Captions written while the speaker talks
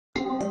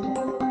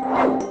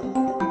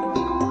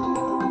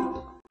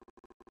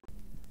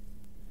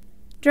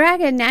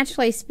Dragon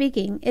Naturally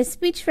Speaking is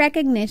speech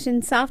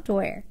recognition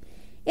software.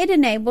 It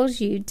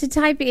enables you to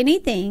type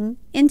anything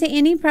into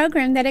any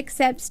program that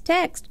accepts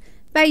text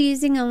by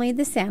using only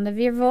the sound of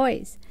your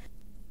voice.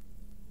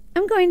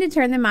 I'm going to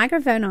turn the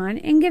microphone on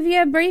and give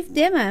you a brief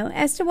demo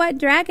as to what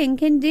Dragon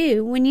can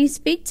do when you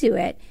speak to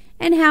it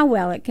and how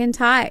well it can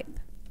type.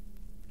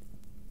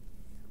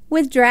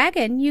 With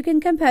Dragon, you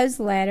can compose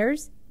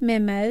letters,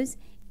 memos,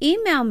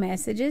 email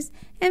messages,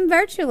 and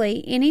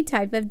virtually any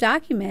type of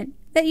document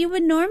that you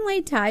would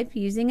normally type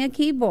using a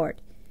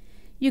keyboard.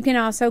 You can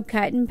also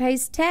cut and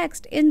paste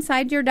text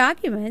inside your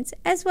documents,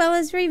 as well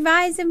as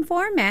revise and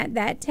format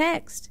that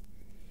text.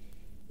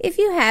 If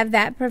you have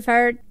that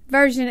preferred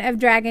version of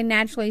Dragon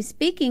Naturally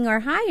Speaking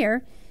or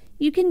higher,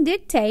 you can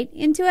dictate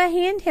into a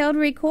handheld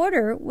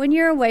recorder when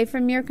you're away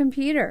from your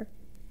computer.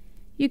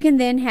 You can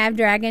then have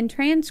Dragon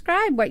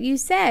transcribe what you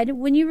said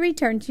when you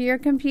return to your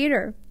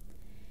computer.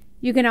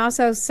 You can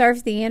also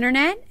surf the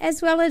internet,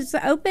 as well as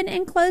open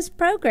and close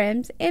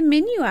programs and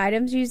menu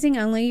items using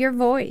only your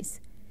voice.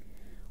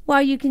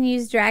 While you can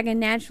use Dragon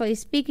Naturally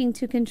Speaking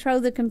to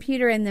control the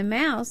computer and the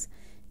mouse,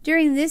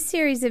 during this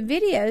series of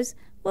videos,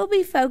 we'll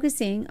be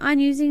focusing on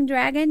using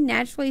Dragon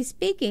Naturally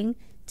Speaking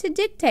to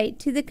dictate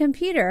to the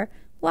computer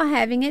while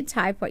having it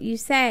type what you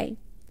say.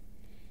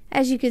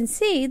 As you can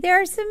see, there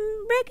are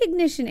some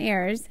recognition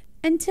errors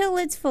until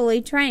it's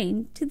fully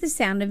trained to the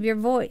sound of your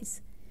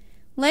voice.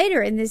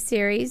 Later in this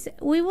series,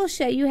 we will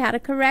show you how to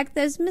correct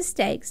those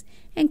mistakes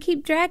and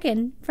keep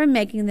Dragon from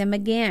making them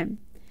again.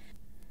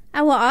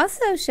 I will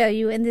also show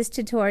you in this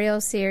tutorial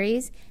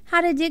series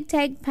how to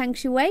dictate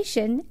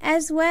punctuation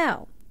as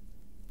well.